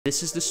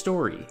This is the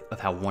story of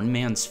how one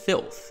man's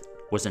filth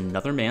was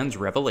another man's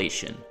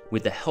revelation.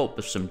 With the help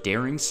of some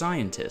daring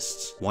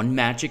scientists, one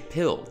magic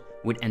pill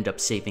would end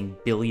up saving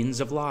billions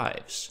of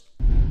lives.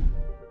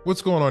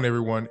 What's going on,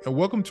 everyone, and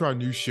welcome to our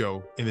new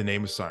show, In the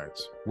Name of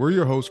Science. We're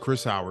your hosts,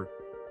 Chris Howard,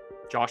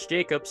 Josh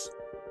Jacobs,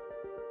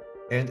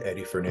 and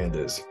Eddie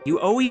Fernandez. You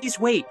always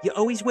wait.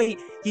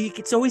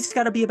 It's always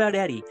got to be about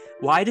Eddie.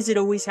 Why does it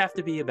always have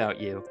to be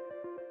about you?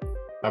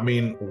 I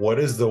mean, what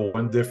is the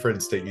one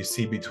difference that you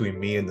see between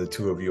me and the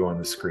two of you on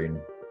the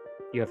screen?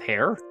 You have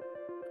hair?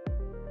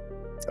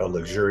 A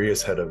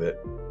luxurious head of it.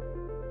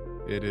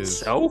 It is.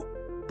 So?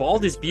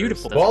 Bald is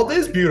beautiful. Bald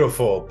is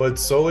beautiful, but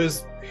so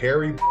is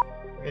hairy.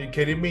 Are you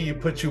kidding me? You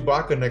put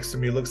Chewbacca next to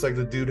me, looks like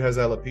the dude has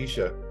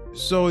alopecia.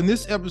 So in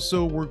this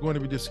episode, we're going to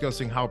be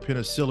discussing how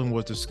penicillin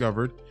was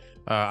discovered.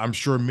 I'm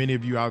sure many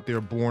of you out there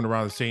born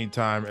around the same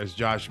time as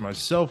Josh and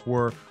myself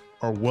are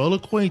well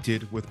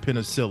acquainted with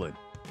penicillin.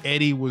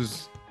 Eddie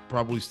was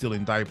probably still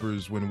in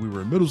diapers when we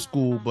were in middle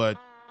school, but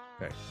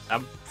hey.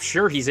 I'm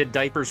sure he's in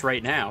diapers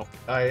right now.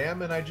 I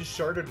am, and I just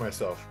sharded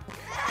myself.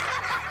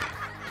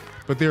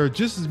 But there are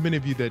just as many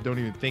of you that don't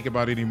even think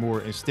about it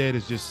anymore. Instead,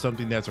 it's just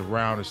something that's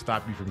around to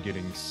stop you from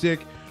getting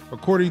sick.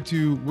 According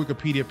to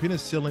Wikipedia,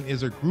 penicillin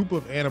is a group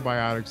of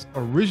antibiotics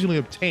originally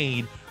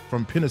obtained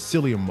from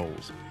penicillium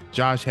molds.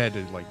 Josh had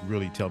to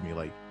really tell me,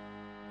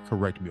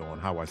 correct me on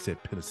how I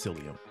said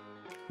penicillium.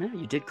 Yeah,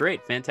 you did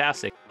great.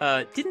 Fantastic.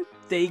 Didn't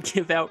they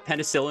give out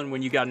penicillin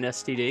when you got an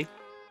STD?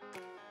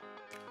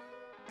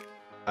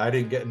 I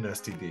didn't get an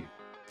STD.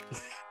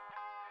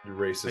 You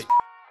racist.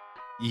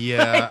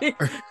 Yeah.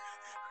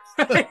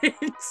 I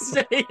didn't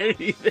say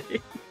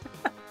anything.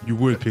 You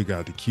would pick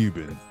out the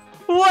Cuban.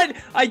 What?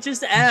 I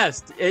just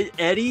asked.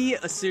 Eddie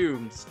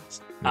assumes.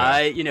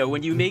 Yeah.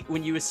 When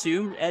you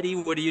assume, Eddie,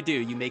 what do?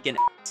 You make an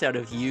ass out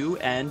of you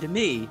and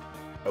me.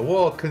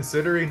 Well,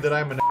 considering that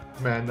I'm an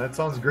man, that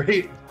sounds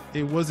great.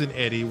 It wasn't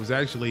Eddie. It was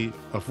actually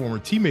a former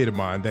teammate of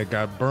mine that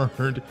got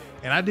burned.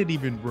 And I didn't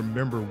even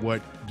remember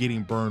what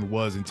getting burned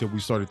was until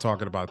we started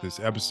talking about this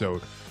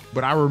episode.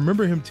 But I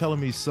remember him telling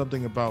me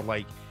something about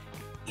when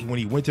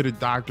he went to the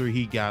doctor,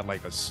 he got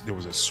there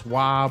was a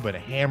swab and a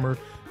hammer,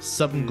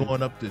 something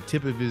going up the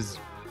tip of his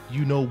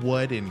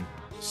you-know-what and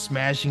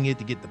smashing it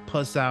to get the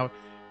pus out.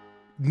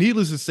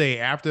 Needless to say,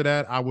 after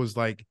that, I was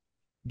like,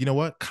 you know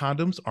what?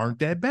 Condoms aren't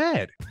that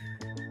bad.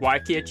 Why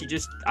can't you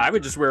I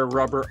would just wear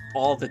rubber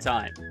all the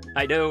time.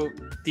 I know,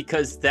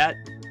 because the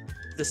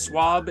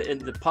swab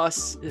and the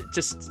pus, it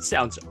just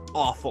sounds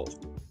awful.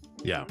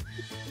 Yeah.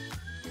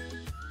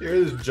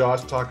 Here's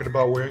Josh talking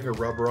about wearing a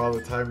rubber all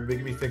the time,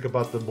 making me think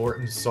about the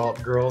Morton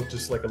salt girl,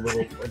 just like a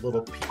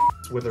little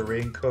with a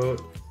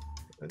raincoat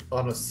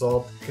on a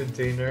salt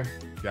container.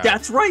 Yeah.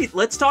 That's right.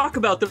 Let's talk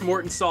about the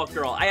Morton Salt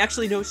Girl. I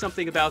actually know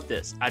something about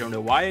this. I don't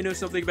know why I know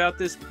something about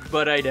this,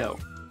 but I know.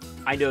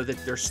 I know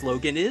that their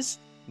slogan is,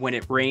 when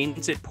it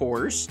rains, it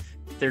pours.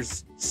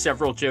 There's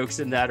several jokes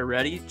in that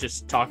already,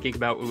 just talking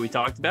about what we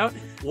talked about.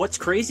 What's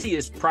crazy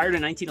is prior to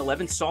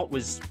 1911, salt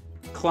was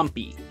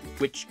clumpy,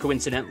 which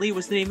coincidentally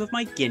was the name of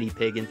my guinea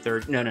pig in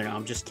third. No,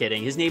 I'm just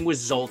kidding. His name was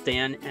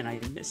Zoltan, and I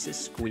miss his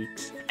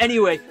squeaks.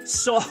 Anyway,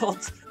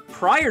 salt,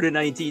 prior to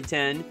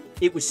 1910,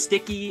 it was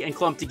sticky and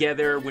clumped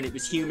together when it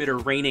was humid or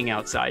raining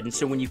outside. And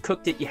so when you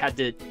cooked it, you had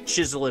to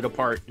chisel it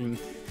apart. And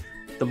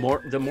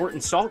the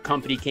Morton Salt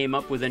Company came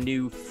up with a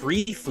new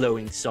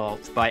free-flowing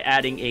salt by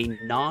adding a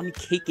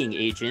non-caking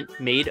agent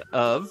made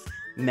of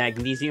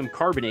magnesium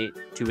carbonate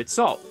to its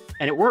salt.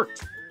 And it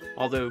worked.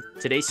 Although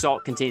today's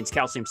salt contains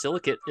calcium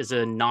silicate as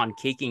a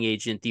non-caking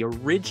agent, the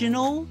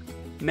original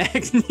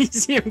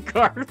magnesium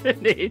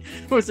carbonate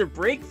was a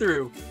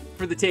breakthrough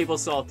for the table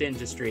salt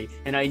industry.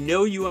 And I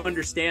know you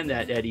understand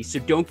that, Eddie, so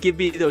don't give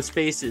me those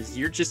faces.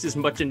 You're just as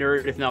much a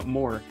nerd, if not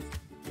more.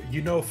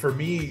 For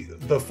me,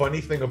 the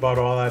funny thing about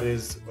all that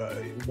is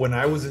when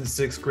I was in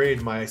 6th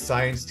grade, my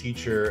science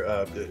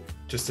teacher,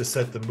 just to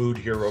set the mood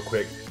here real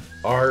quick,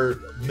 our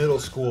the middle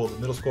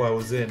school I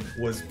was in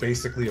was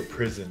basically a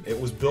prison. It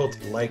was built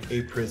like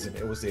a prison.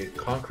 It was a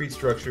concrete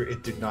structure.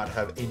 It did not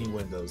have any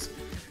windows.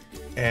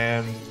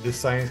 And the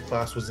science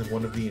class was in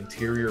one of the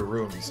interior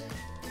rooms.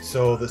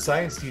 So the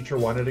science teacher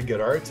wanted to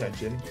get our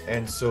attention,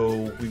 and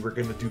so we were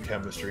going to do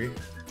chemistry.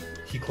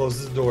 He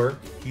closes the door.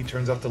 He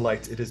turns off the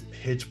lights. It is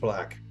pitch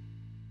black.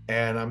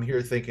 And I'm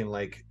here thinking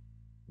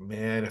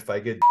man, if I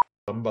get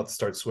I'm about to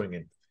start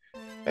swinging.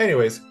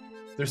 Anyways,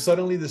 there's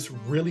suddenly this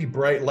really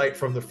bright light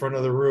from the front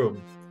of the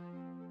room.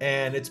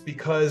 And it's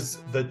because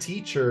the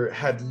teacher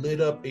had lit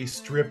up a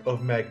strip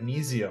of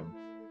magnesium.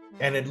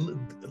 And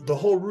the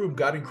whole room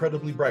got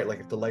incredibly bright,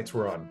 like if the lights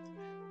were on.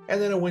 And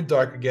then it went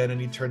dark again,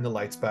 and he turned the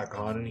lights back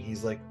on, and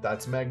he's like,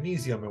 that's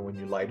magnesium. And when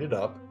you light it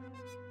up,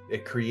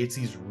 it creates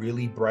these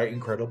really bright,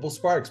 incredible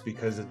sparks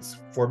because it's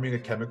forming a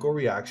chemical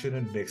reaction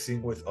and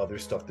mixing with other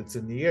stuff that's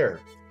in the air.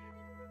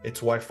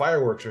 It's why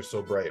fireworks are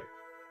so bright.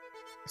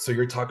 So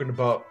you're talking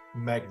about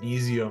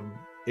magnesium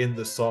in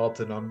the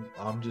salt, and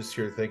I'm just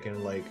here thinking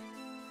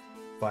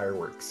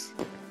fireworks.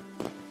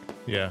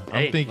 Yeah,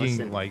 I'm thinking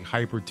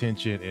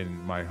hypertension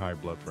and my high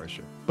blood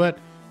pressure. But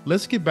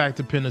let's get back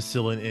to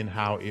penicillin and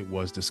how it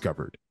was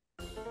discovered.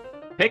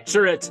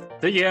 Picture it.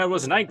 The year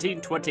was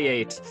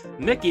 1928.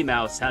 Mickey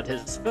Mouse had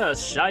his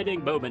first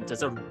shining moment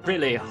as a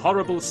really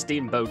horrible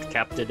steamboat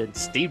captain in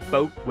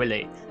Steamboat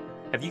Willie.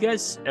 Have you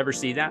guys ever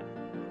seen that?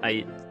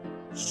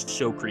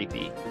 So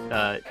creepy.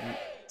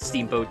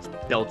 Steamboats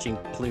belching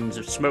plumes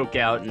of smoke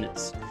out, and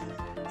it's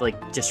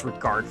like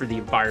disregard for the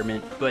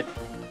environment, but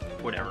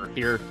whatever.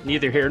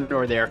 Neither here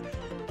nor there.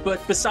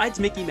 But besides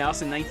Mickey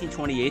Mouse in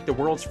 1928, the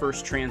world's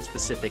first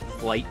trans-Pacific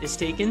flight is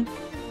taken.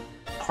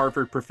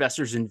 Harvard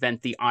professors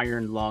invent the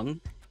iron lung,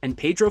 and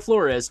Pedro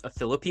Flores, a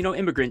Filipino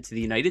immigrant to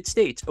the United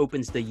States,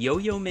 opens the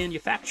Yo-Yo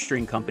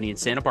Manufacturing Company in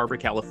Santa Barbara,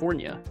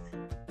 California.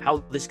 How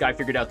this guy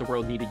figured out the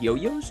world needed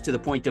yo-yos to the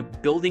point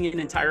of building an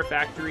entire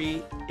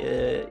factory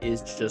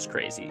is just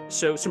crazy.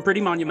 So some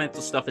pretty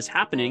monumental stuff is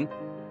happening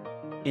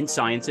in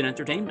science and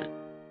entertainment.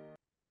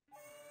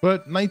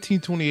 But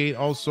 1928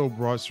 also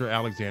brought Sir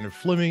Alexander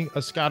Fleming,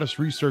 a Scottish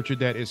researcher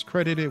that is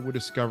credited with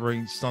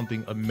discovering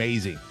something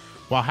amazing.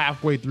 While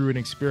halfway through an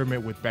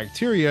experiment with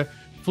bacteria,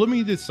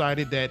 Fleming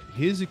decided that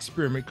his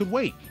experiment could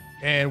wait.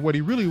 And what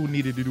he really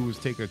needed to do was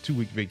take a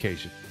 2-week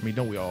vacation. I mean,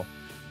 don't we all?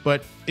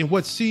 But in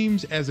what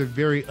seems as a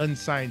very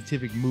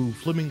unscientific move,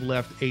 Fleming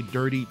left a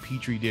dirty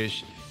petri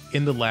dish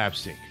in the lab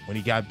sink. When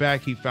he got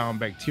back, he found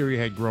bacteria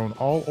had grown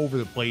all over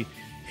the plate,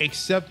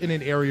 except in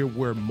an area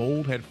where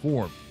mold had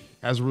formed.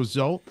 As a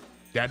result,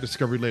 that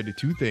discovery led to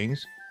 2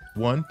 things.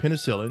 1,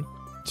 penicillin.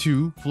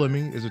 2,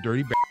 Fleming is a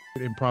dirty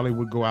bastard and probably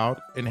would go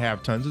out and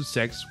have tons of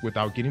sex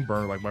without getting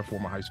burned like my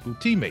former high school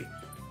teammate.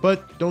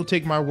 But don't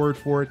take my word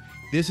for it.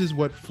 This is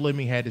what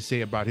Fleming had to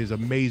say about his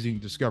amazing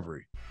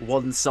discovery.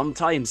 One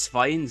sometimes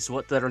finds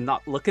what they're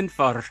not looking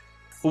for.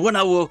 When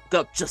I woke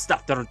up just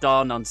after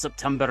dawn on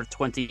September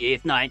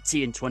 28,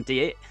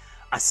 1928,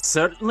 I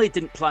certainly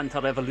didn't plan to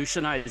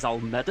revolutionize all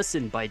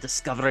medicine by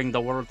discovering the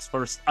world's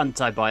first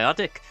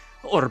antibiotic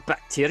or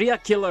bacteria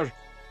killer.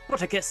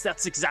 But I guess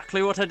that's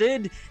exactly what I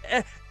did.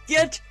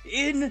 Get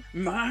in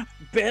my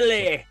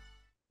belly.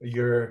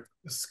 Your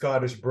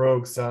Scottish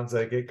brogue sounds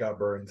like it got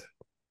burned.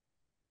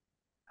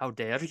 How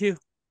dare you?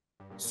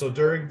 So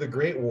during the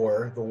Great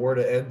War, the war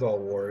to end all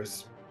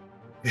wars,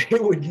 they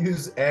would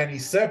use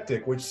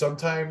antiseptic, which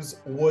sometimes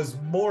was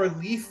more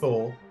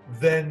lethal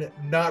than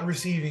not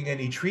receiving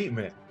any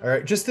treatment. All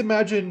right, just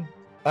imagine,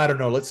 I don't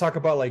know, let's talk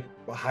about like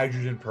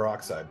hydrogen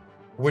peroxide,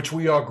 which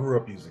we all grew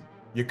up using.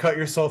 You cut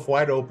yourself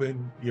wide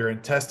open, your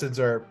intestines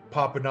are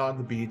popping out on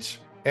the beach,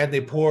 and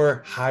they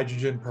pour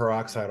hydrogen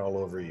peroxide all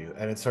over you,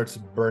 and it starts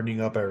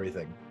burning up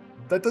everything.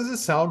 That doesn't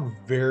sound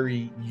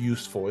very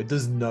useful. It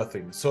does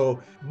nothing. So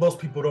most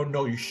people don't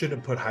know you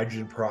shouldn't put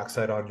hydrogen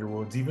peroxide on your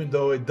wounds, even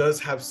though it does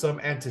have some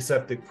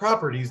antiseptic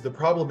properties. The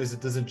problem is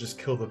it doesn't just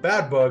kill the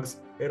bad bugs,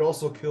 it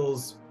also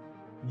kills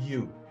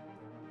you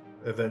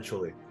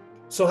eventually.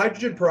 So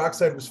hydrogen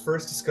peroxide was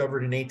first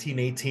discovered in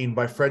 1818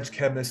 by French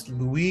chemist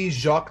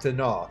Louis-Jacques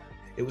Denat.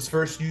 It was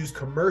first used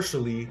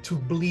commercially to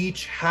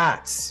bleach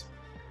hats.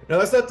 Now,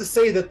 that's not to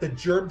say that the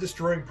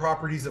germ-destroying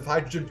properties of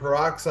hydrogen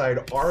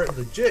peroxide aren't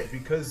legit,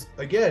 because,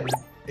 again,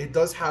 it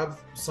does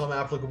have some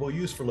applicable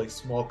use for, like,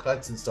 small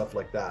cuts and stuff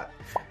like that.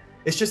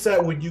 It's just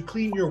that when you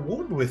clean your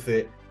wound with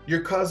it,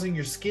 you're causing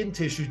your skin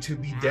tissue to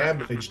be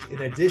damaged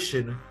in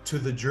addition to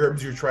the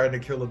germs you're trying to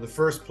kill in the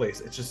first place.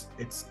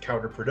 It's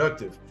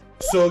counterproductive.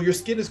 So your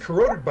skin is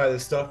corroded by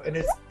this stuff, and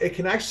it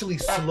can actually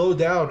slow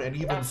down and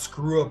even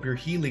screw up your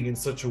healing in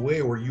such a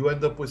way where you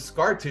end up with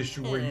scar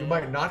tissue where you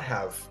might not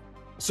have.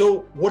 So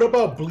what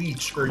about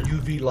bleach or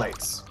UV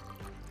lights?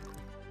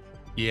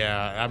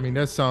 Yeah, I mean,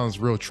 that sounds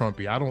real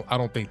Trumpy. I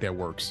don't think that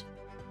works.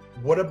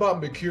 What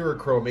about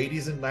mercurochrome?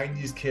 80s and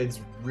 90s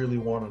kids really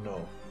want to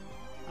know.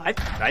 I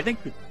think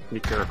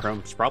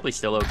mercurochrome's probably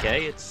still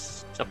okay.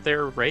 It's up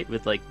there, right,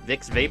 with like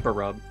Vicks Vapor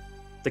Rub,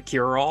 the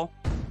cure-all.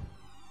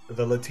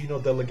 The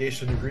Latino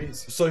delegation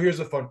agrees. So here's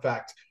a fun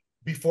fact.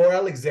 Before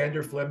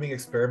Alexander Fleming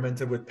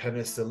experimented with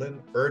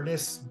penicillin,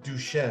 Ernst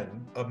Duchenne,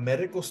 a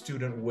medical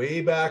student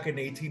way back in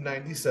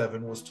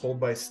 1897, was told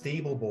by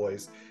stable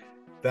boys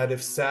that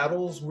if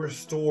saddles were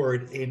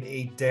stored in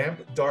a damp,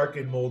 dark,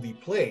 and moldy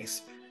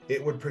place,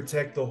 it would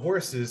protect the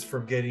horses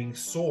from getting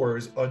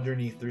sores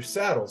underneath their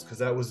saddles, because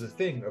that was a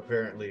thing,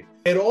 apparently.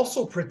 It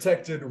also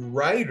protected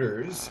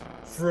riders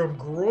from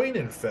groin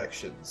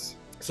infections.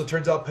 So it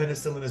turns out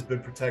penicillin has been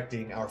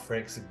protecting our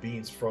franks and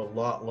beans for a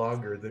lot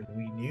longer than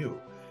we knew.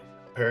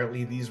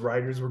 Apparently, these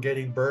riders were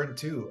getting burned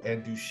too,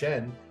 and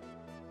Duchenne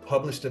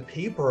published a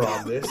paper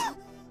on this,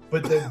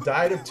 but then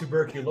died of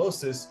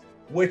tuberculosis,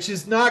 which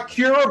is not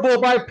curable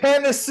by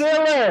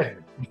penicillin!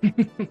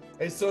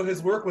 And so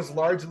his work was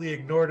largely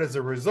ignored as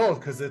a result,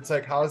 because it's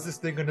like, how is this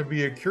thing going to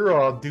be a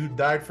cure-all? Dude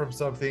died from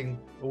something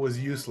that was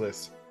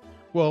useless.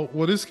 Well,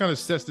 this kind of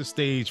sets the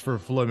stage for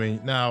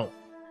Fleming. Now,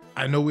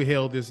 I know we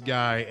hailed this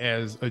guy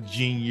as a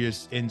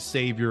genius and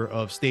savior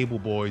of stable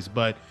boys,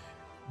 but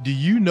do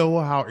you know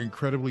how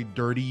incredibly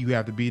dirty you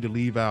have to be to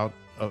leave out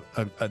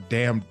a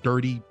damn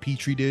dirty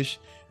petri dish?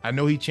 I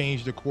know he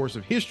changed the course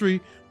of history,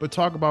 but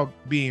talk about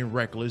being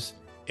reckless.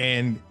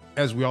 And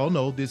as we all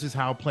know, this is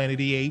how Planet of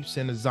the Apes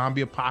and the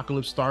zombie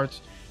apocalypse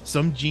starts.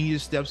 Some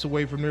genius steps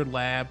away from their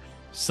lab.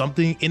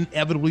 Something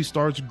inevitably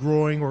starts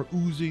growing or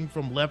oozing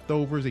from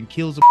leftovers and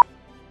kills a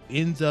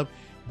ends up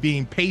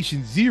being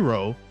patient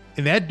zero.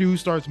 And that dude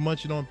starts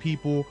munching on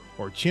people,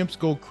 or chimps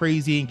go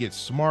crazy and get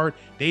smart.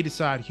 They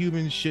decide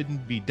humans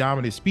shouldn't be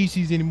dominant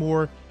species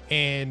anymore.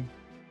 And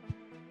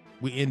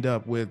we end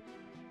up with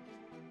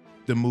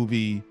the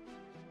movie.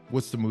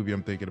 What's the movie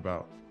I'm thinking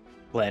about?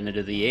 Planet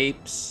of the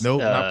Apes.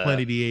 Nope, not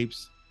Planet of the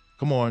Apes.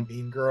 Come on.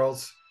 Mean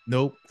Girls.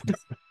 Nope.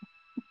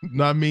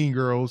 Not Mean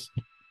Girls.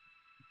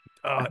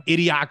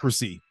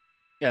 Idiocracy.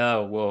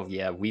 Oh, well,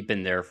 yeah, we've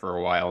been there for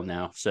a while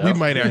now. So we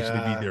might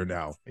actually be there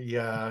now.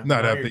 Yeah. Not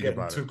now that thinking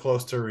about too it.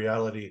 close to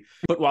reality.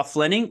 But while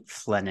Fleming,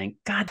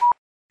 God.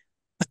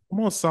 Come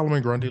on,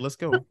 Solomon Grundy, let's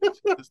go. Let's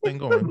get this thing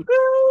going.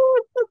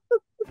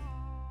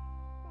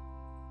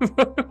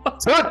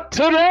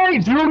 Today,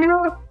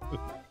 Junior.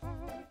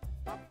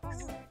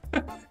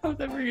 I'm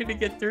never gonna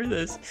get through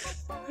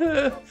this.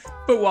 But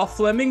while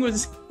Fleming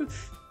was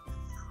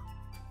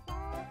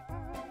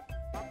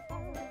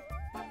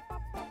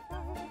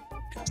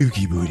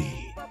Dookie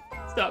booty.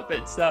 Stop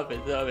it.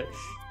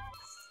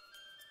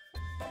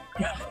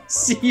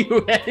 See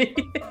you, Eddie.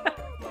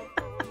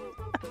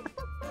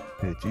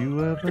 Did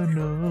you ever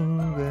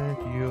know that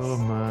you're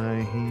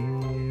my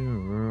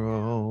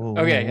hero?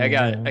 Okay,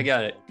 I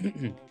got it.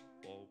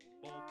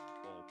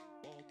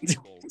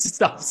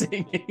 Stop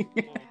singing.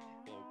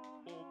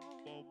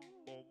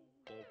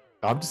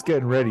 I'm just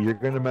getting ready. You're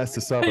gonna mess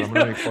this up. And I'm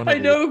gonna make fun of you.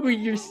 I know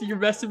you're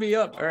messing me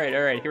up. All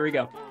right, here we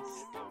go.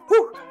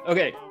 Whew.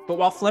 Okay, but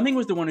while Fleming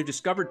was the one who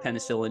discovered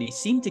penicillin, he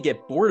seemed to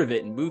get bored of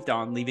it and moved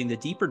on, leaving the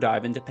deeper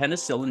dive into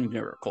penicillin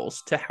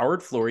miracles to Howard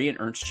Florey and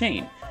Ernst,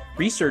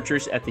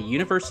 researchers at the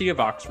University of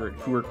Oxford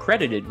who were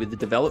credited with the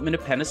development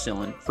of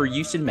penicillin for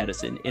use in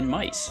medicine in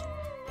mice.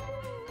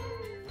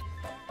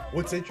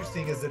 What's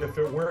interesting is that if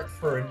it weren't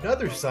for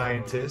another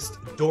scientist,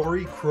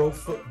 Dorothy.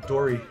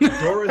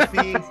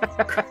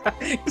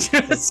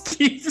 Just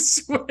keep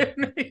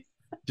swimming.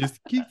 Just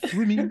keep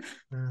swimming.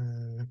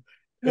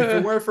 If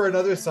it weren't for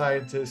another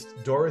scientist,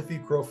 Dorothy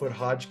Crowfoot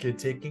Hodgkin,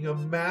 taking a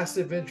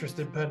massive interest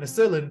in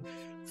penicillin,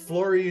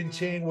 Florey and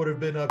Chain would have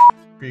been up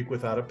creek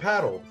without a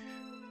paddle.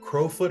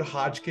 Crowfoot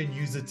Hodgkin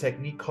used a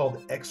technique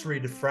called X-ray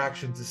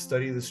diffraction to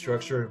study the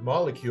structure of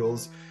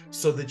molecules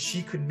so that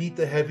she could meet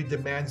the heavy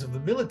demands of the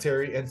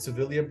military and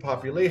civilian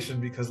population,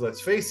 because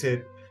let's face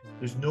it,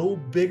 there's no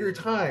bigger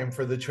time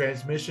for the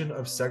transmission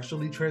of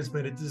sexually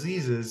transmitted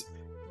diseases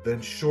than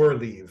shore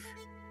leave.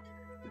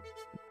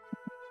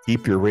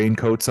 Keep your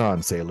raincoats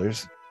on,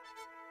 sailors.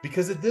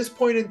 Because at this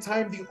point in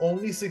time, the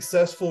only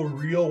successful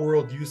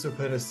real-world use of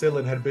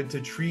penicillin had been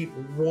to treat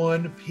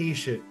one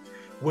patient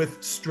with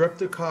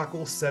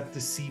streptococcal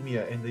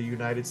septicemia in the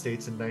United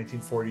States in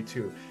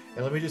 1942.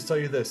 And let me just tell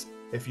you this,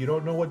 if you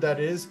don't know what that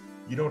is,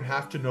 you don't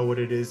have to know what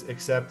it is,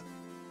 except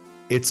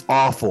it's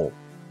awful.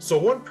 So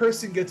one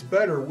person gets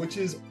better, which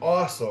is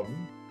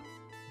awesome,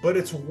 but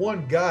it's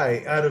one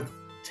guy out of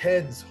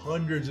tens,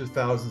 hundreds of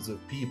thousands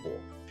of people.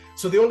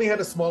 So they only had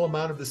a small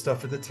amount of this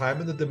stuff at the time,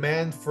 and the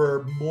demand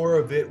for more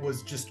of it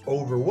was just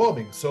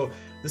overwhelming. So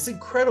this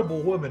incredible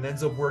woman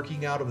ends up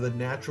working out of the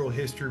Natural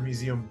History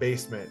Museum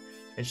basement,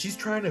 and she's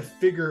trying to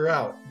figure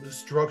out the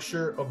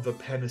structure of the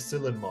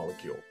penicillin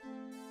molecule.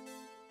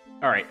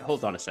 All right,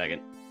 hold on a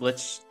second.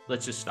 Let's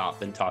just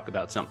stop and talk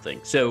about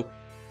something. So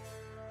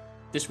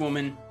this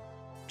woman,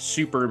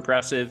 super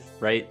impressive,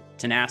 right?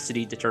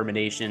 Tenacity,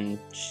 determination,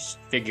 she's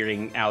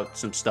figuring out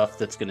some stuff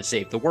that's going to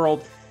save the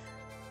world.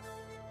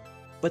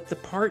 But the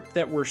part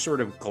that we're sort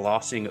of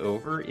glossing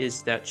over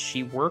is that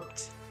she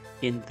worked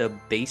in the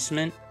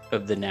basement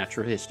of the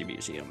Natural History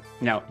Museum.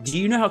 Now, do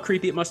you know how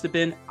creepy it must have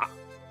been?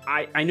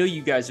 I know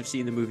you guys have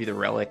seen the movie The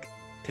Relic.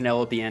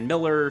 Penelope Ann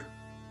Miller,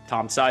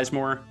 Tom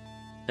Sizemore,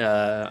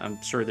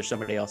 I'm sure there's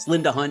somebody else,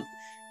 Linda Hunt.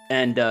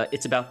 And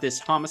it's about this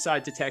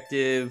homicide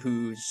detective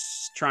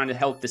who's trying to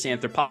help this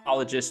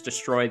anthropologist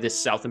destroy this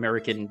South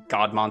American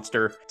god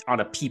monster on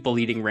a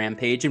people-eating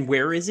rampage. And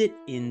where is it?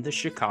 In the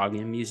Chicago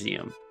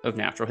Museum of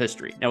Natural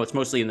History. Now, it's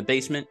mostly in the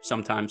basement,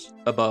 sometimes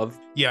above.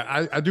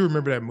 Yeah, I do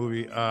remember that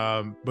movie.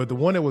 But the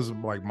one that was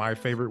like my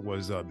favorite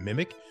was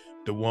Mimic,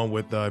 the one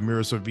with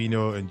Mira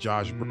Sorvino and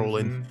Josh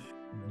Brolin.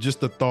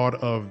 Just the thought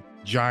of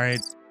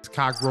giant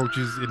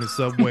cockroaches in the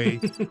subway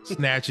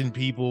snatching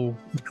people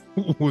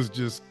was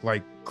just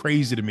like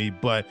crazy to me.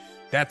 But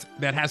that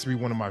has to be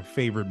one of my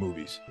favorite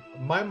movies.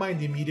 My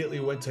mind immediately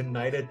went to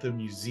Night at the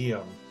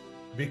Museum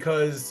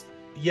because,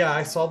 yeah,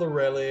 I saw The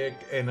Relic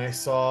and I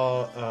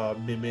saw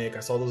Mimic.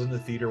 I saw those in the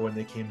theater when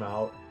they came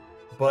out.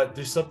 But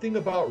there's something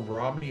about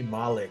Rami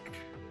Malek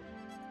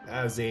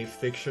as a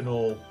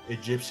fictional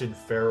Egyptian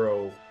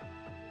pharaoh,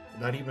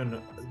 not even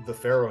the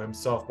pharaoh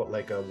himself, but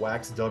like a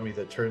wax dummy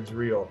that turns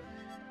real.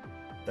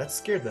 That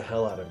scared the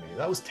hell out of me.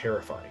 That was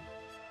terrifying.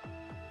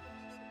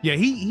 Yeah,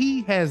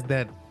 he has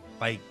that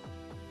like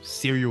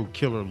serial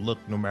killer look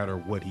no matter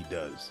what he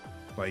does.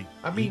 Like,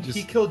 I mean,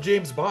 he killed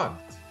James Bond.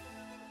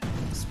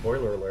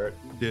 Spoiler alert.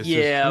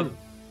 Yeah,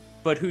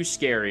 but who's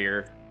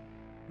scarier?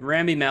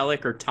 Rami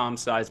Malek or Tom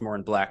Sizemore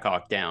in Black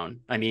Hawk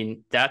Down. I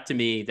mean, that to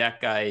me, that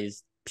guy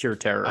is pure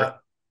terror.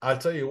 I'll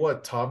tell you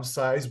what, Tom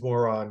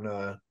Sizemore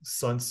on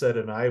Sunset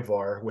and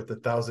Ivar with the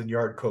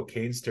 1,000-yard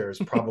cocaine stare is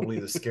probably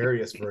the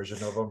scariest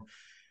version of him.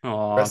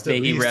 Oh,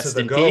 may he rest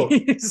in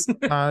peace.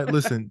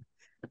 Listen,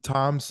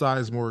 Tom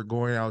Sizemore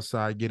going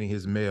outside getting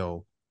his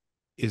mail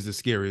is the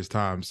scariest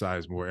Tom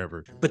Sizemore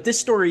ever. But this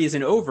story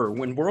isn't over.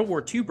 When World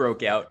War II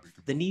broke out,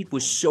 the need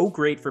was so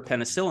great for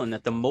penicillin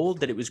that the mold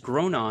that it was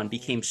grown on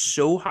became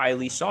so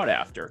highly sought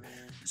after.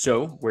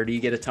 So where do you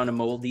get a ton of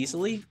mold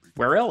easily?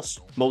 Where else?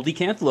 Moldy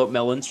cantaloupe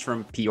melons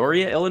from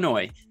Peoria,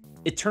 Illinois.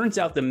 It turns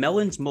out the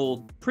melons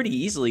mold pretty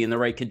easily in the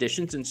right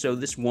conditions, and so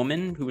this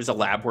woman, who was a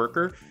lab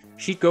worker,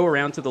 she'd go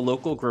around to the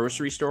local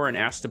grocery store and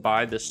ask to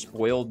buy the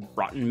spoiled,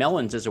 rotten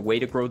melons as a way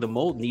to grow the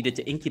mold needed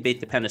to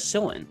incubate the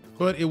penicillin.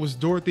 But it was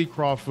Dorothy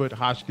Crawford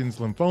Hodgkin's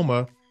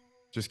lymphoma,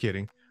 just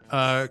kidding,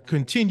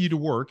 continue to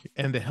work,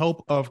 and the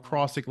help of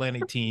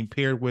cross-Atlantic team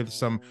paired with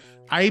some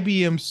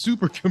IBM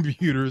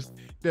supercomputers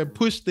that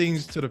pushed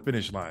things to the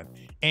finish line.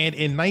 And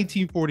in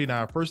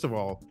 1949, first of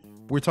all,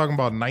 we're talking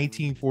about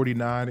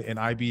 1949 and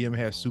IBM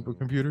has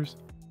supercomputers.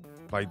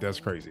 Like, that's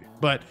crazy.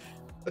 But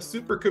a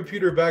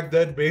supercomputer back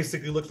then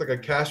basically looked like a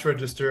cash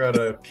register at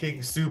a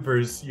King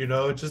Supers, you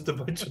know, just a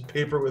bunch of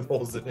paper with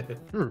holes in it.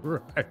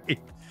 Right.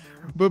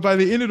 But by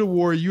the end of the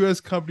war, U.S.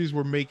 companies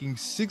were making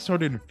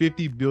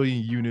 650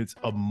 billion units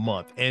a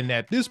month. And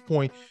at this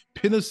point,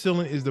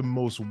 penicillin is the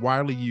most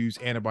widely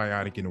used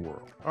antibiotic in the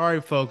world. All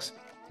right, folks,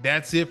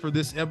 that's it for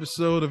this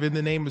episode of In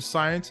the Name of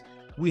Science.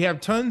 We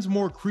have tons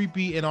more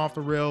creepy and off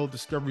the rail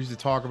discoveries to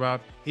talk about.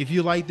 If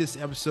you like this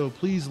episode,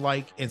 please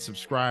like and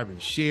subscribe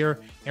and share.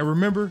 And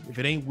remember, if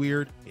it ain't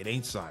weird, it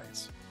ain't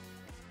science.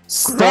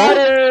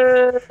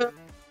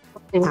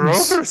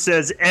 Grover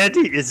says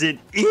Eddie is an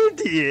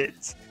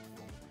idiot.